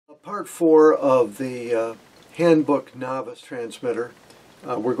Part 4 of the Handbook Novice Transmitter.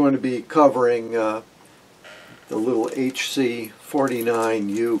 We're going to be covering the little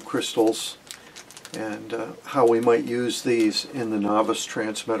HC49U crystals and how we might use these in the novice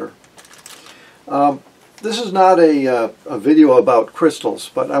transmitter. This is not a video about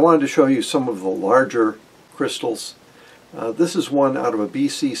crystals, but I wanted to show you some of the larger crystals. This is one out of a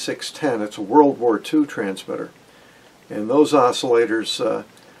BC610. It's a World War II transmitter. And those oscillators,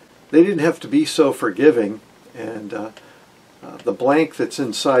 they didn't have to be so forgiving, and the blank that's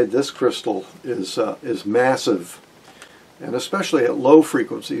inside this crystal is massive, and especially at low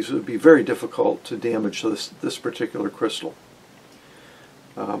frequencies it would be very difficult to damage this particular crystal.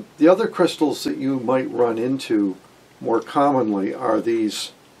 The other crystals that you might run into more commonly are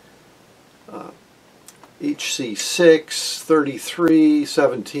these HC6, 33,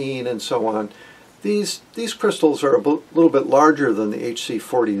 17, and so on. These crystals are a little bit larger than the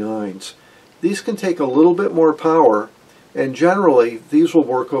HC49s. These can take a little bit more power, and generally these will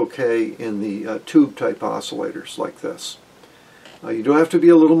work okay in the tube type oscillators like this. You do have to be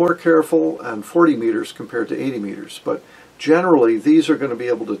a little more careful on 40 meters compared to 80 meters, but generally these are going to be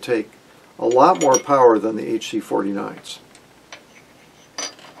able to take a lot more power than the HC49s.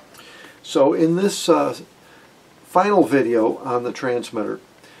 So in this final video on the transmitter,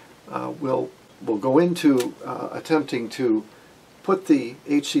 we'll go into attempting to put the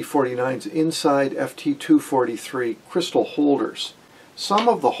HC49s inside FT243 crystal holders. Some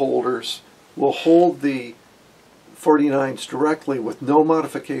of the holders will hold the 49s directly with no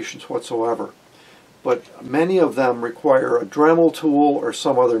modifications whatsoever, but many of them require a Dremel tool or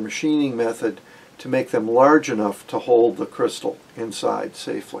some other machining method to make them large enough to hold the crystal inside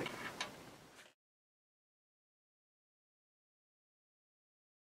safely.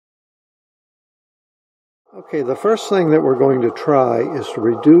 Okay, the first thing that we're going to try is to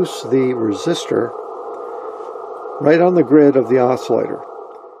reduce the resistor right on the grid of the oscillator.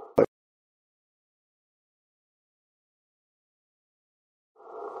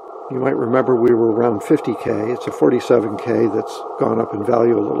 You might remember we were around 50K. It's a 47K that's gone up in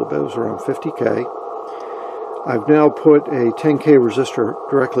value a little bit. It was around 50K. I've now put a 10K resistor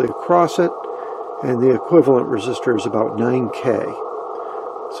directly across it, and the equivalent resistor is about 9K.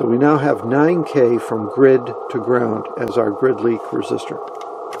 So we now have 9K from grid to ground as our grid leak resistor.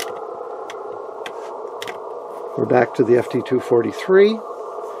 We're back to the FT243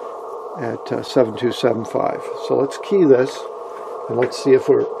 at 7275. So let's key this and let's see if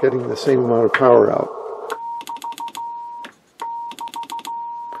we're getting the same amount of power out.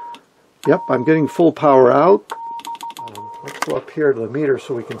 Yep, I'm getting full power out. Let's go up here to the meter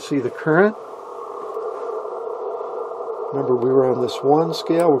so we can see the current. Remember, we were on this 1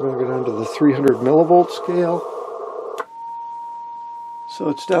 scale. We're going to go down to the 300 millivolt scale. So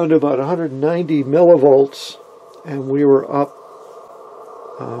it's down to about 190 millivolts, and we were up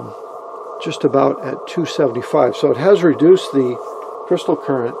just about at 275. So it has reduced the crystal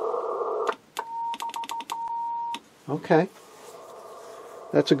current. Okay.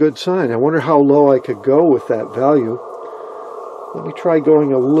 That's a good sign. I wonder how low I could go with that value. Let me try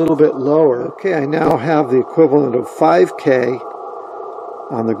going a little bit lower. Okay, I now have the equivalent of 5K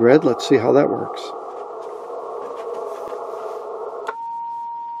on the grid. Let's see how that works.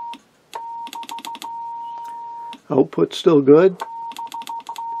 Output still good.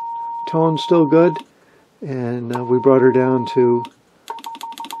 Tone still good. And we brought her down to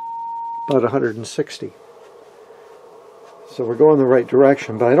about 160. So we're going the right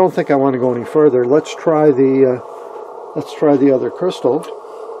direction, but I don't think I want to go any further. Let's try the other crystal.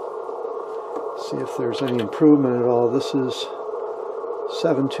 See if there's any improvement at all. This is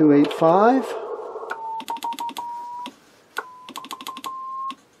 7285.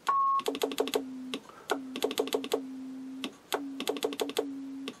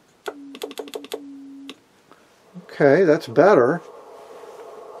 Okay, that's better.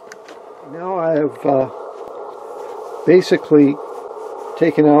 Now I have basically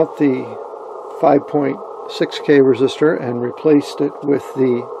taken out the 5.6K resistor and replaced it with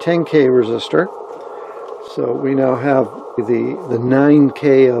the 10K resistor. So we now have the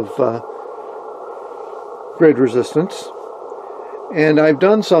 9K of grid resistance. And I've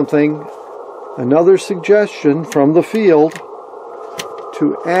done something, another suggestion from the field,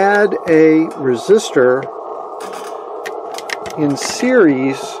 to add a resistor in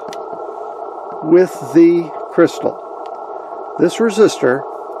series with the crystal. This resistor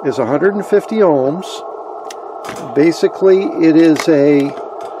is 150 ohms. Basically, it is a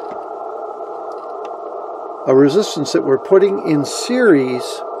resistance that we're putting in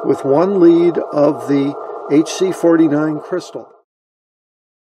series with one lead of the HC49 crystal.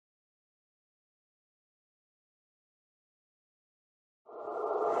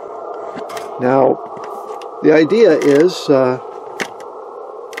 Now, the idea is to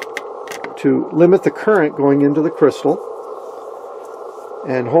limit the current going into the crystal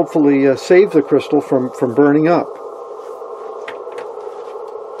and hopefully save the crystal from burning up.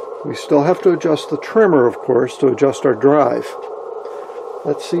 We still have to adjust the trimmer, of course, to adjust our drive.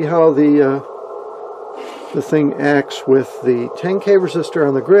 Let's see how the thing acts with the 10K resistor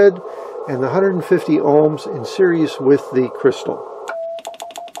on the grid and the 150 ohms in series with the crystal.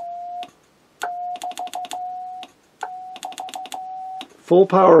 Full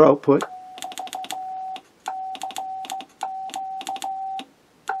power output.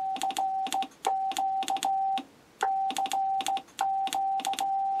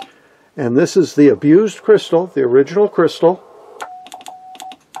 And this is the abused crystal, the original crystal.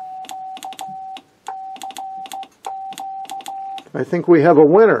 I think we have a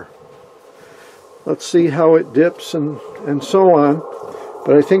winner. Let's see how it dips and so on.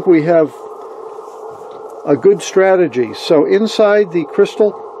 But I think we have a good strategy. So inside the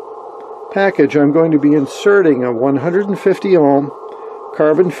crystal package, I'm going to be inserting a 150 ohm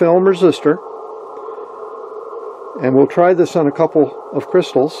carbon film resistor. And we'll try this on a couple of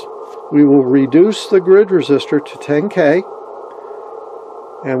crystals. We will reduce the grid resistor to 10K.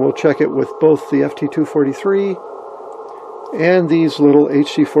 And we'll check it with both the FT243 and these little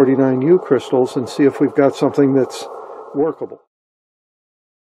HC49U crystals and see if we've got something that's workable.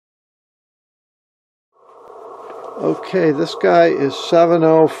 Okay, this guy is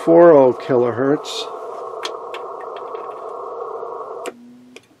 7040 kilohertz.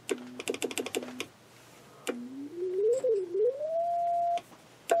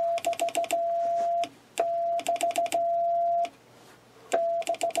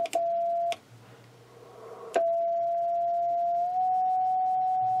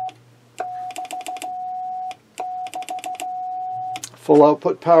 Full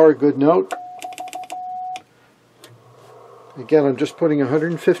output power, good note. Again, I'm just putting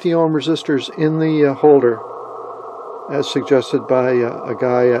 150 ohm resistors in the holder, as suggested by a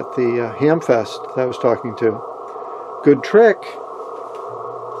guy at the Hamfest that I was talking to. Good trick.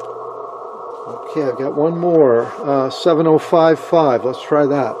 Okay, I've got one more. 7055. Let's try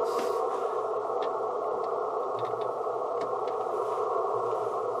that.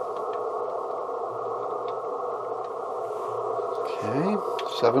 Okay,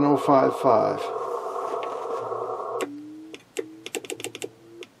 7055.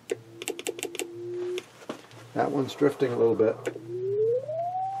 That one's drifting a little bit.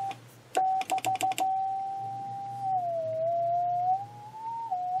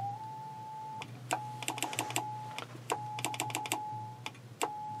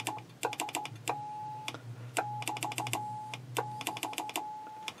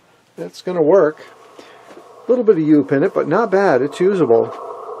 It's going to work. A little bit of yoop in it, but not bad. It's usable.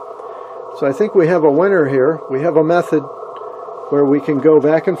 So I think we have a winner here. We have a method where we can go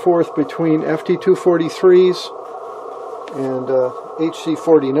back and forth between FT243s and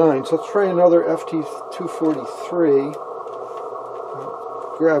HC49s. So let's try another FT243.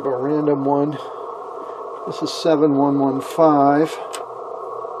 Grab a random one. This is 7115.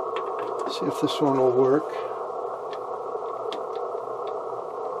 See if this one will work.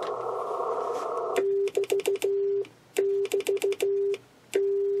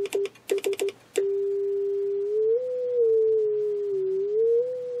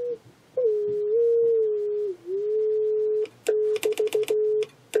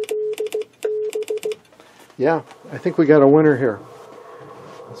 Yeah, I think we got a winner here.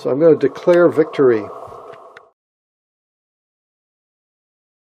 So I'm going to declare victory.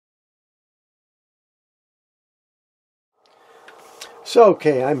 So,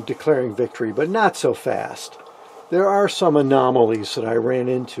 okay, I'm declaring victory, but not so fast. There are some anomalies that I ran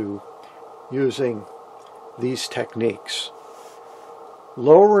into using these techniques.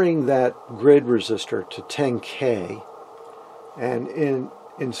 Lowering that grid resistor to 10K and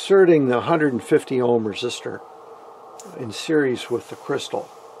inserting the 150 ohm resistor in series with the crystal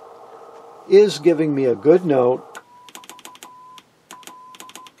is giving me a good note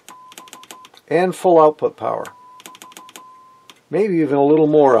and full output power. Maybe even a little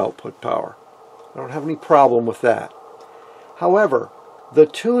more output power. I don't have any problem with that. However, the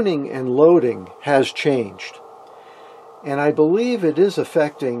tuning and loading has changed, and I believe it is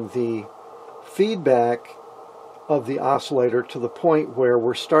affecting the feedback of the oscillator to the point where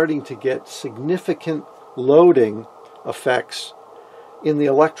we're starting to get significant loading effects in the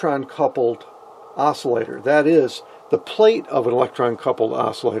electron-coupled oscillator. That is, the plate of an electron-coupled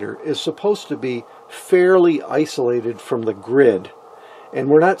oscillator is supposed to be fairly isolated from the grid, and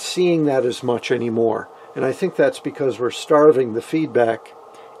we're not seeing that as much anymore. And I think that's because we're starving the feedback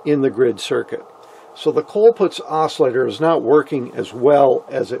in the grid circuit. So the Colputt's oscillator is not working as well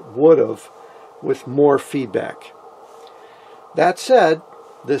as it would have with more feedback. That said,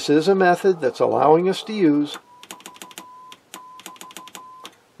 this is a method that's allowing us to use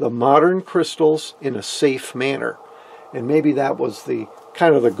the modern crystals in a safe manner. And maybe that was the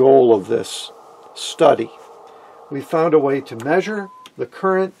kind of the goal of this study. We found a way to measure the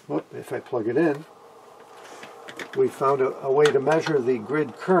current. If I plug it in, we found a way to measure the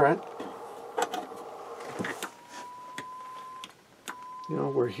grid current. You know,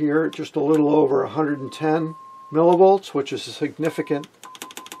 we're here at just a little over 110 millivolts, which is a significant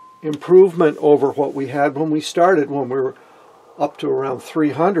improvement over what we had when we started, when we were up to around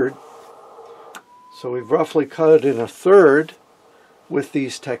 300. So we've roughly cut it in a third with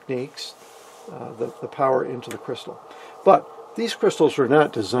these techniques, the power into the crystal. But these crystals are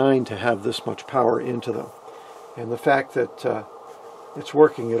not designed to have this much power into them. And the fact that it's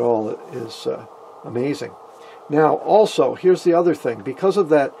working at all is amazing. Now also, here's the other thing. Because of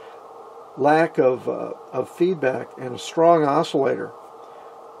that lack of feedback and a strong oscillator,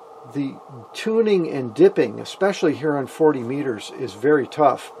 the tuning and dipping, especially here on 40 meters, is very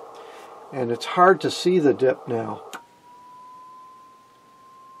tough. And it's hard to see the dip now.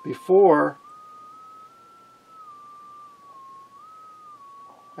 Before,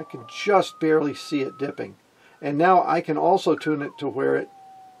 I could just barely see it dipping. And now I can also tune it to where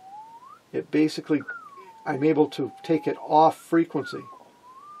it basically, I'm able to take it off frequency.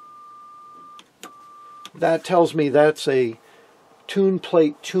 That tells me that's a tune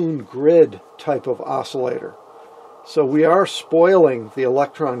plate, tune grid type of oscillator. So we are spoiling the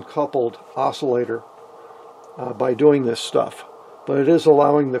electron coupled oscillator by doing this stuff, but it is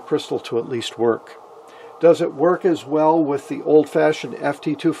allowing the crystal to at least work. Does it work as well with the old-fashioned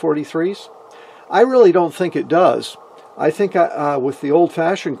FT243s? I really don't think it does. I think with the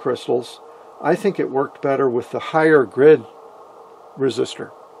old-fashioned crystals, I think it worked better with the higher grid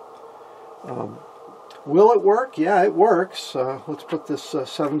resistor. Will it work? Yeah, it works. Let's put this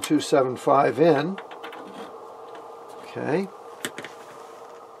 7275 in. Okay.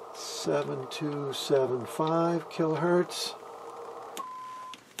 7275 kilohertz.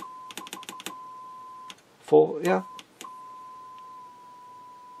 Full, yeah.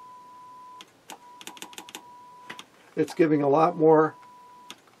 It's giving a lot more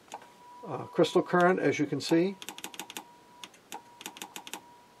crystal current, as you can see.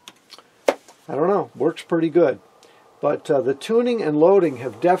 I don't know, works pretty good. But the tuning and loading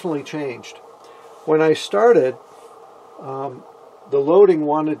have definitely changed. When I started, the loading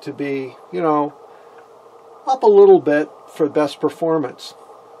wanted to be, you know, up a little bit for best performance.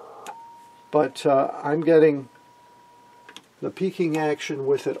 But I'm getting the peaking action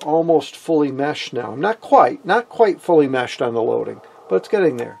with it almost fully meshed now. Not quite fully meshed on the loading, but it's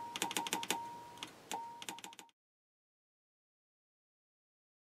getting there.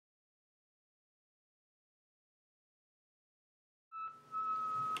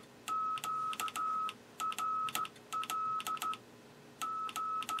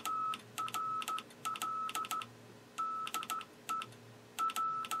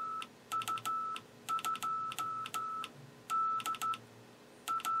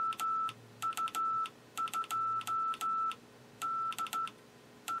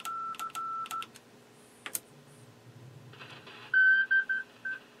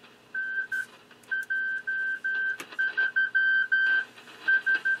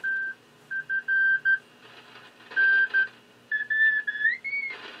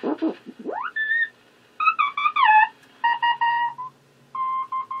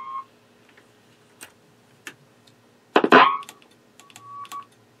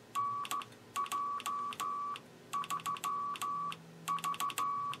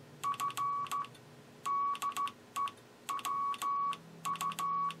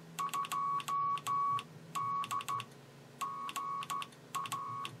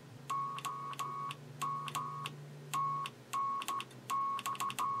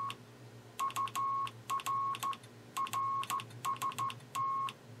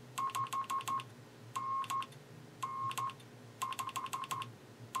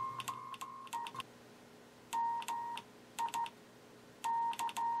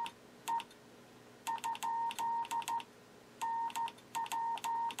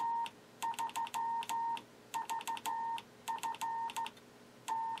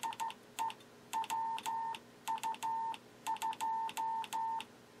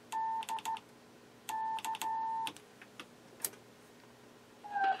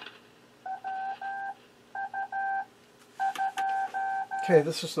 Okay,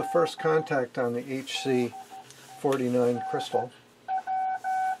 this is the first contact on the HC49 crystal.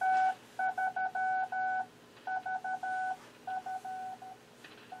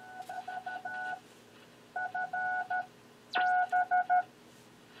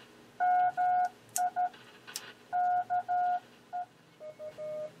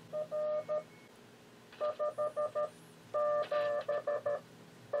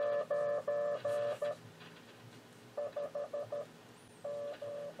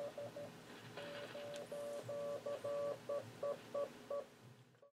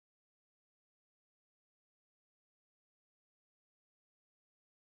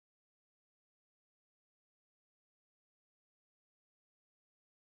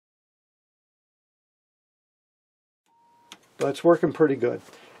 So it's working pretty good.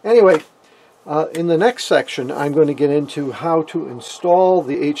 Anyway, in the next section, I'm going to get into how to install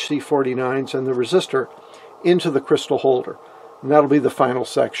the HC49s and the resistor into the crystal holder. And that'll be the final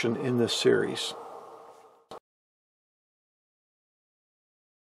section in this series.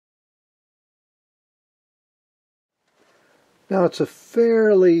 Now, it's a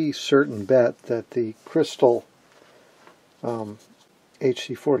fairly certain bet that the crystal,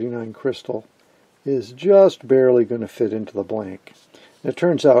 HC49 crystal, is just barely going to fit into the blank. And it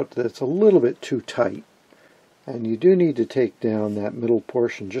turns out that it's a little bit too tight, and you do need to take down that middle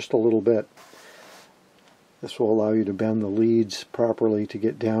portion just a little bit. This will allow you to bend the leads properly to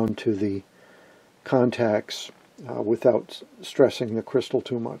get down to the contacts without stressing the crystal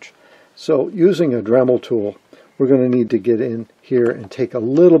too much. So using a Dremel tool, we're going to need to get in here and take a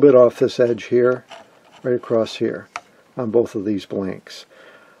little bit off this edge here, right across here, on both of these blanks.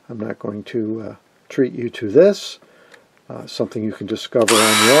 I'm not going to treat you to this, something you can discover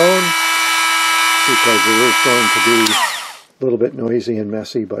on your own, because it is going to be a little bit noisy and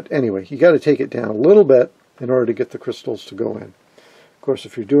messy. But anyway, you got to take it down a little bit in order to get the crystals to go in. Of course,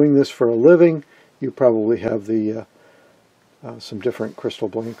 if you're doing this for a living, you probably have the some different crystal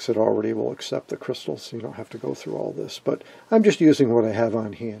blanks that already will accept the crystals, so you don't have to go through all this. But I'm just using what I have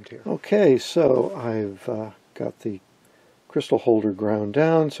on hand here. Okay, so I've got the crystal holder ground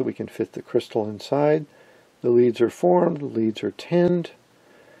down so we can fit the crystal inside. The leads are formed, the leads are tinned.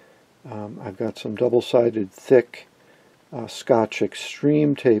 I've got some double-sided thick Scotch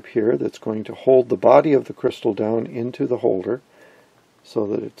Extreme tape here that's going to hold the body of the crystal down into the holder so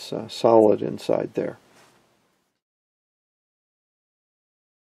that it's solid inside there.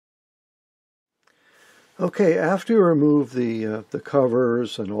 Okay, after you remove the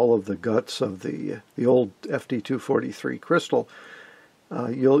covers and all of the guts of the old FD243 crystal,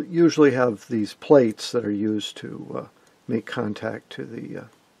 you'll usually have these plates that are used to make contact to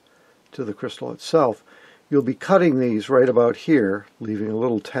the crystal itself. You'll be cutting these right about here, leaving a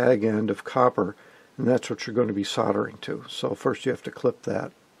little tag end of copper, and that's what you're going to be soldering to. So first you have to clip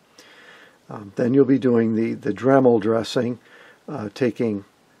that. Then you'll be doing the Dremel dressing, taking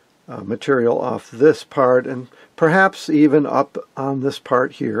material off this part and perhaps even up on this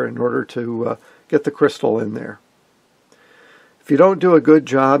part here in order to get the crystal in there. If you don't do a good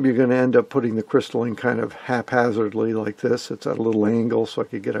job, you're going to end up putting the crystal in kind of haphazardly like this. It's at a little angle so I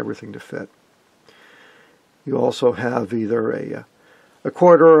could get everything to fit. You also have either a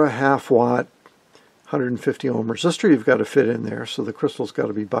quarter or a half watt 150 ohm resistor you've got to fit in there, so the crystal's got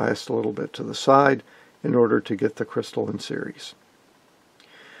to be biased a little bit to the side in order to get the crystal in series.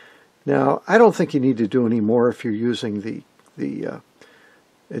 Now, I don't think you need to do any more if you're using the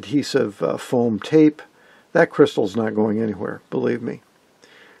adhesive foam tape. That crystal's not going anywhere, believe me.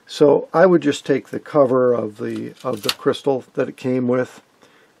 So I would just take the cover of the crystal that it came with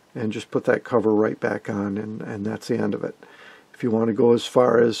and just put that cover right back on, and that's the end of it. If you want to go as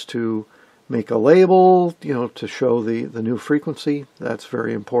far as to make a label, to show the new frequency, that's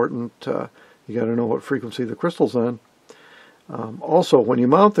very important. You got to know what frequency the crystal's on. Also, when you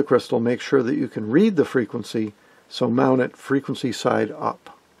mount the crystal, make sure that you can read the frequency, so mount it frequency side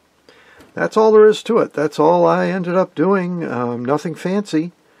up. That's all there is to it. That's all I ended up doing. Nothing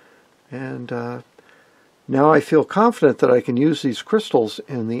fancy. And now I feel confident that I can use these crystals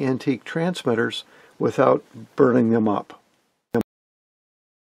in the antique transmitters without burning them up.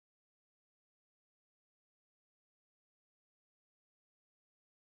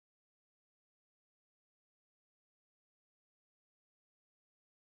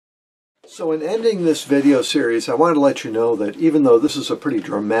 So in ending this video series, I wanted to let you know that even though this is a pretty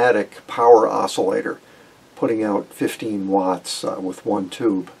dramatic power oscillator, putting out 15 watts with one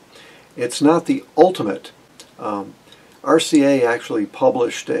tube, it's not the ultimate. RCA actually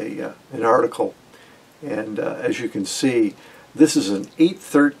published an article, and as you can see, this is an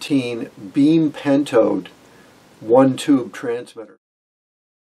 813 beam pentode one tube transmitter.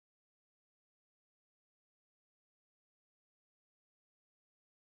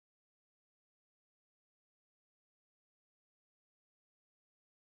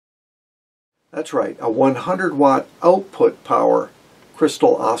 That's right, a 100 watt output power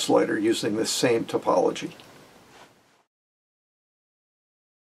crystal oscillator using this same topology.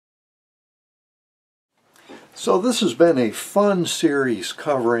 So this has been a fun series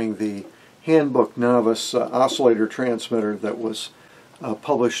covering the Handbook Novice oscillator transmitter that was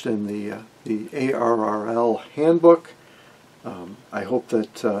published in the ARRL handbook. I hope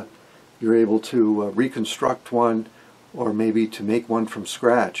that you're able to reconstruct one, or maybe to make one from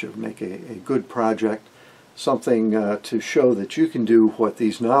scratch, or make a good project, something to show that you can do what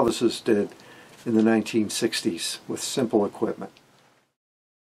these novices did in the 1960s with simple equipment.